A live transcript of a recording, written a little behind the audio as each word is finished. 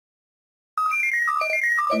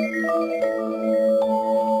Hi,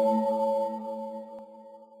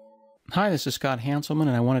 this is Scott Hanselman,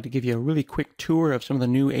 and I wanted to give you a really quick tour of some of the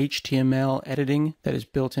new HTML editing that is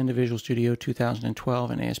built into Visual Studio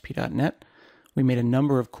 2012 and ASP.NET. We made a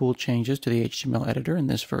number of cool changes to the HTML editor in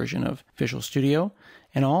this version of Visual Studio,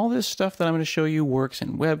 and all this stuff that I'm going to show you works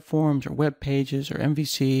in web forms or web pages or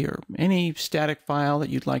MVC or any static file that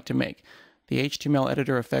you'd like to make. The HTML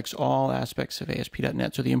editor affects all aspects of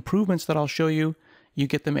ASP.NET, so the improvements that I'll show you, you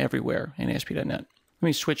get them everywhere in ASP.NET. Let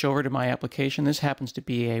me switch over to my application. This happens to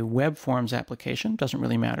be a web forms application. Doesn't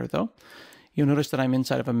really matter though. You'll notice that I'm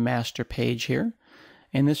inside of a master page here.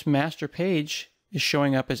 And this master page is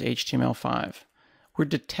showing up as HTML5. We're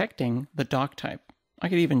detecting the doc type. I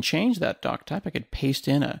could even change that doc type. I could paste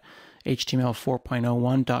in a HTML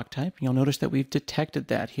 4.01 doc type. You'll notice that we've detected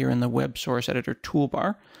that here in the Web Source Editor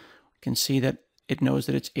toolbar. You can see that it knows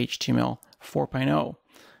that it's HTML 4.0.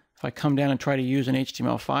 If I come down and try to use an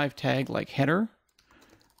HTML5 tag like header,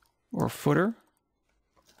 or footer,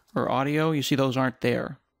 or audio, you see those aren't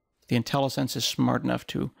there. The IntelliSense is smart enough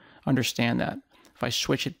to understand that. If I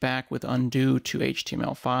switch it back with undo to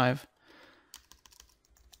HTML5,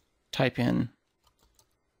 type in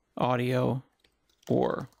audio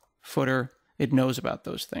or footer, it knows about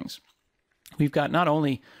those things. We've got not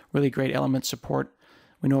only really great element support,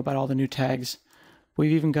 we know about all the new tags,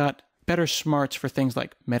 we've even got better smarts for things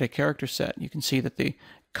like meta character set. You can see that the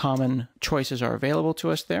common choices are available to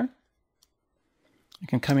us there. I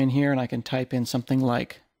can come in here and I can type in something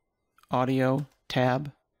like audio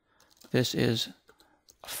tab. This is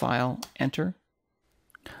a file, enter.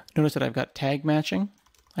 Notice that I've got tag matching.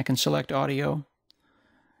 I can select audio,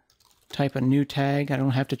 type a new tag. I don't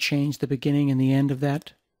have to change the beginning and the end of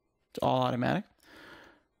that. It's all automatic.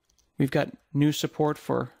 We've got new support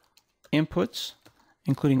for inputs,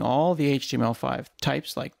 including all the HTML5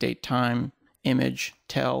 types like date, time, image,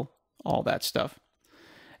 tell, all that stuff,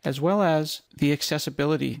 as well as the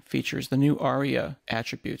accessibility features, the new ARIA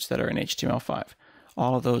attributes that are in HTML5.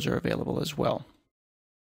 All of those are available as well.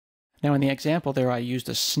 Now in the example there, I used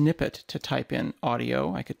a snippet to type in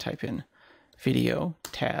audio. I could type in video,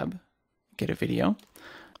 tab, get a video.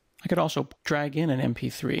 I could also drag in an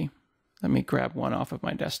MP3. Let me grab one off of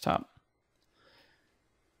my desktop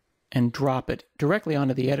and drop it directly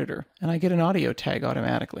onto the editor, and I get an audio tag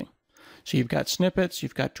automatically. So you've got snippets,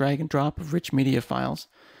 you've got drag and drop of rich media files.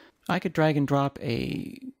 I could drag and drop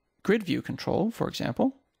a grid view control, for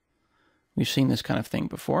example. We've seen this kind of thing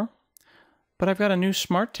before. But I've got a new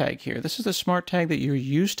smart tag here. This is the smart tag that you're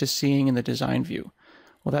used to seeing in the design view.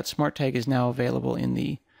 Well, that smart tag is now available in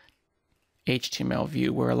the HTML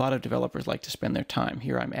view, where a lot of developers like to spend their time.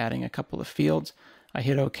 Here I'm adding a couple of fields. I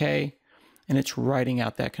hit OK, and it's writing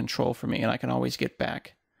out that control for me, and I can always get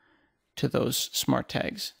back to those smart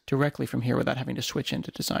tags directly from here without having to switch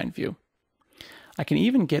into design view. I can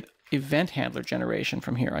even get event handler generation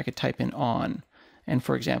from here. I could type in on and,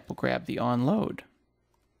 for example, grab the on load,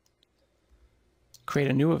 create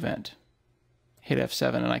a new event, hit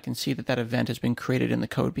F7, and I can see that that event has been created in the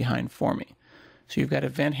code behind for me. So you've got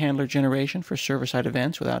event handler generation for server-side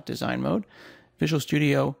events without design mode. Visual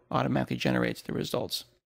Studio automatically generates the results.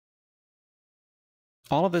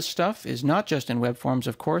 All of this stuff is not just in web forms,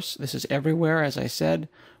 of course. This is everywhere, as I said,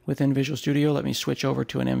 within Visual Studio. Let me switch over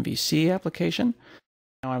to an MVC application.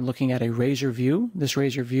 Now I'm looking at a Razor view. This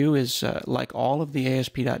Razor view is like all of the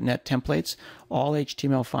ASP.NET templates, all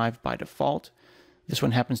HTML5 by default. This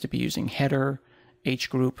one happens to be using header,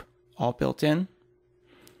 hgroup, all built in.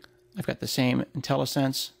 I've got the same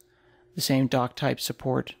IntelliSense, the same doc type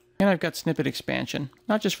support, and I've got snippet expansion,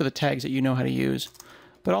 not just for the tags that you know how to use,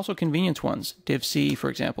 but also convenience ones. Div-C, for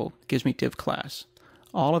example, gives me div class.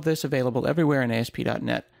 All of this available everywhere in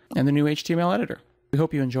ASP.NET and the new HTML editor. We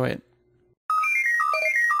hope you enjoy it.